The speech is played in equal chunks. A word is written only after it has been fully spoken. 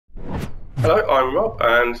Hello, I'm Rob,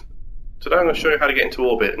 and today I'm going to show you how to get into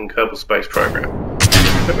orbit in Kerbal Space Program.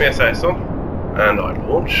 Put my SAS on, and I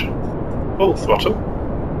launch. Full throttle.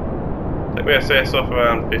 Take my SAS off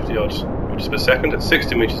around 50 odd meters per second. At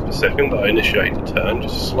 60 meters per second, I initiate the turn,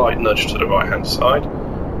 just a slight nudge to the right hand side.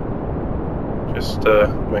 Just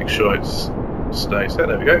make sure it stays there.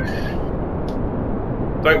 There we go.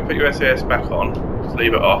 Don't put your SAS back on, just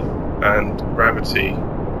leave it off, and gravity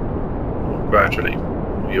will gradually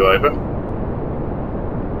pull you over.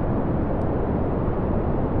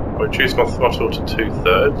 I reduce my throttle to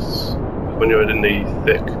 2/3. When you're in the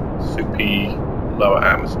thick, soupy lower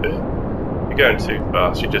atmosphere, you're going too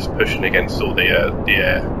fast, you're just pushing against all the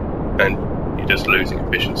air, and you're just losing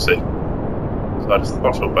efficiency. So I just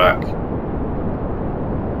throttle back.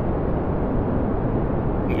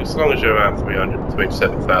 And as long as you're around 300, between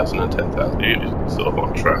 7,000 and 10,000, you're sort of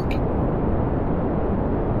on track.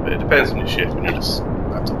 But it depends on your shift, and you just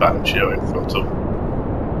have to balance your own throttle.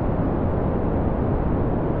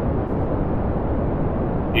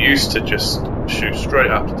 You used to just shoot straight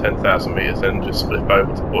up to 10,000 meters, then just flip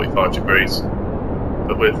over to 45 degrees.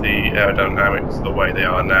 But with the aerodynamics the way they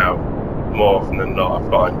are now, more often than not I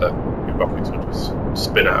find that your rockets will just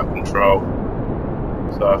spin out of control.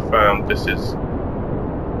 So I found this is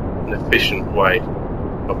an efficient way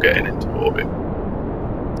of getting into orbit.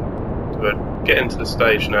 So we're getting to the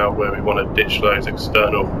stage now where we want to ditch those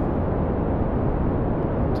external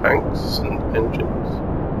tanks and engines.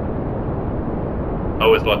 I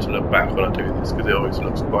always like to look back when I do this because it always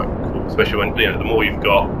looks quite cool, especially when, you know, the more you've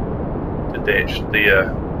got to ditch,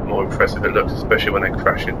 the more impressive it looks, especially when they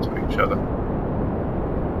crash into each other.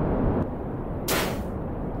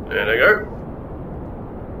 There they go.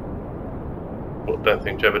 Well, I don't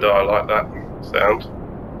think Jebediah liked that sound.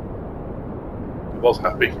 He was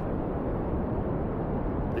happy.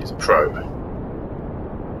 He's a pro.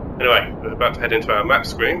 Anyway, we're about to head into our map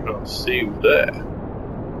screen, and I'll see you there.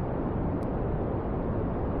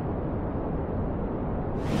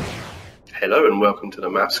 Hello and welcome to the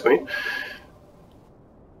map screen.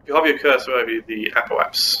 If you hover your cursor over the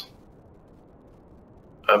apoapse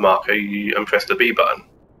marker and press the B button,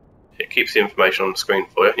 it keeps the information on the screen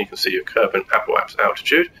for you. You can see your Kerbin apoapse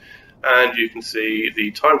altitude, and you can see the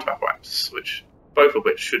time to apoapse, both of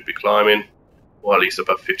which should be climbing, or at least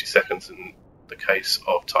above 50 seconds in the case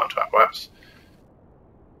of time to apoapse.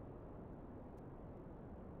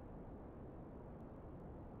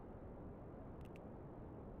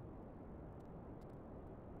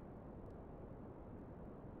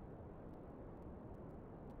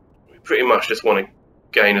 Pretty much just want to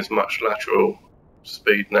gain as much lateral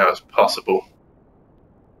speed now as possible,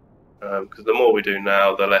 because the more we do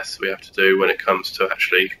now, the less we have to do when it comes to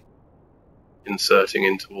actually inserting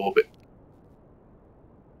into orbit.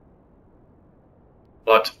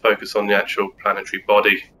 I like to focus on the actual planetary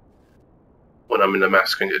body when I'm in the map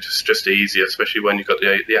screen. It's just easier, especially when you've got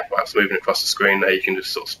the apoapse moving across the screen. There you can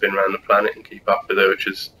just sort of spin around the planet and keep up with it, which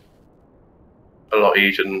is a lot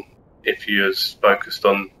easier than if you're focused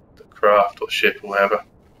on craft or ship or whatever.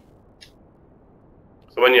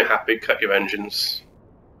 So when you're happy, cut your engines.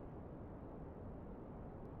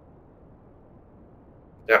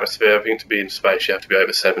 The atmosphere, I think to be in space you have to be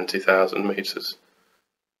over 70,000 meters.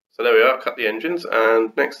 So there we are, cut the engines,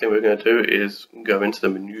 and next thing we're going to do is go into the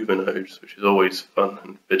maneuver nodes, which is always fun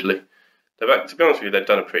and fiddly. To be honest with you, they've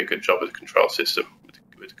done a pretty good job with the control system,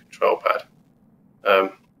 with the control pad. I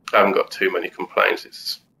haven't got too many complaints,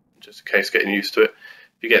 it's just a case of getting used to it.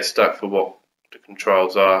 If you get stuck for what the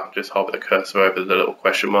controls are, just hover the cursor over the little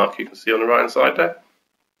question mark you can see on the right hand side there,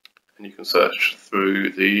 and you can search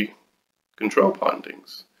through the control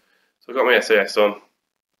bindings. So I've got my SAS on,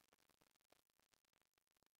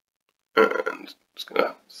 and just going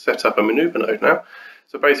to set up a maneuver node now.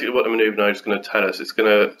 So basically what the maneuver node is going to tell us, it's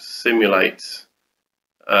going to simulate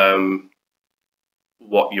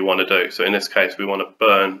what you want to do. So in this case we want to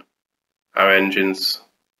burn our engines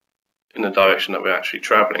in the direction that we're actually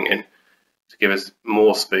travelling in to give us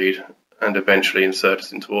more speed and eventually insert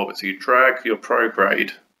us into orbit. So you drag your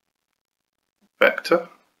prograde vector.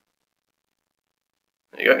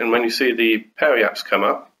 There you go. And when you see the periapse come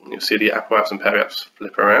up, you'll see the apoapse and periapse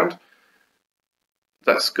flip around.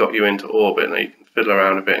 That's got you into orbit. Now you can fiddle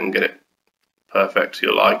around a bit and get it perfect to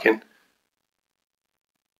your liking.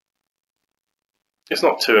 It's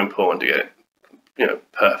not too important to get it, you know,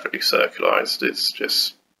 perfectly circularized. It's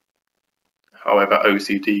just however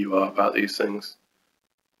OCD you are about these things.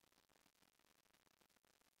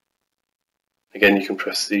 Again, you can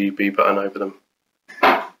press the B button over them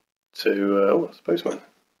to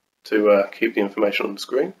keep the information on the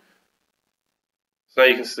screen. So now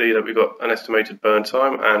you can see that we've got an estimated burn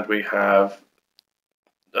time, and we have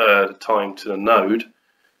the time to the node.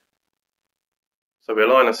 So we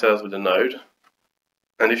align ourselves with the node,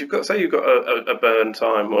 and if you've got, say you've got a burn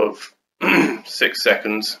time of 6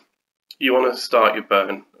 seconds, you want to start your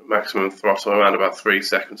burn maximum throttle around about 3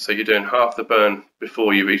 seconds. So you're doing half the burn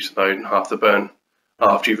before you reach the node and half the burn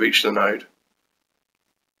after you've reached the node.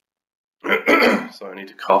 So I need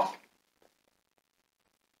to cough.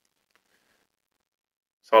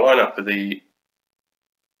 So I line up with the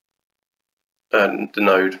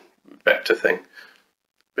node vector thing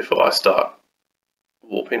before I start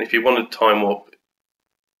warping. If you want to time warp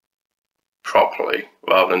properly,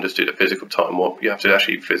 rather than just do the physical time warp, you have to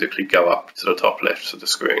actually physically go up to the top left of the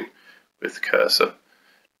screen with the cursor.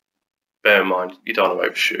 Bear in mind, you don't want to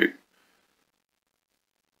overshoot.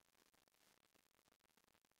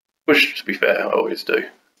 Which, to be fair, I always do.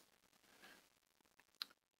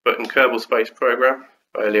 But in Kerbal Space Program,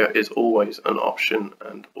 failure is always an option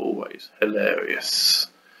and always hilarious.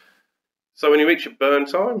 So when you reach your burn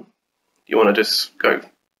time, you want to just go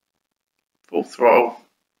full throttle,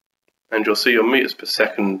 and you'll see your meters per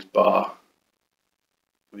second bar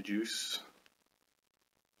reduce.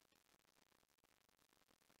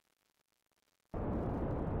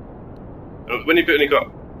 And when you've only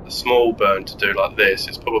got a small burn to do like this,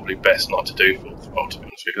 it's probably best not to do full throttle, to be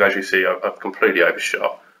honest with you, because as you see, I've completely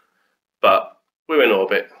overshot. But we're in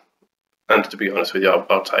orbit, and to be honest with you,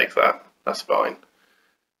 I'll take that. That's fine.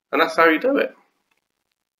 And that's how you do it.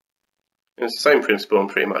 It's the same principle on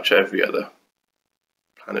pretty much every other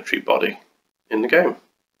planetary body in the game.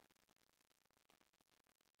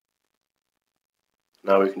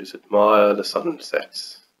 Now we can just admire the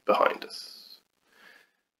sunsets behind us.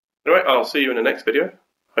 Anyway, I'll see you in the next video.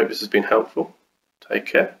 Hope this has been helpful. Take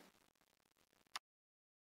care.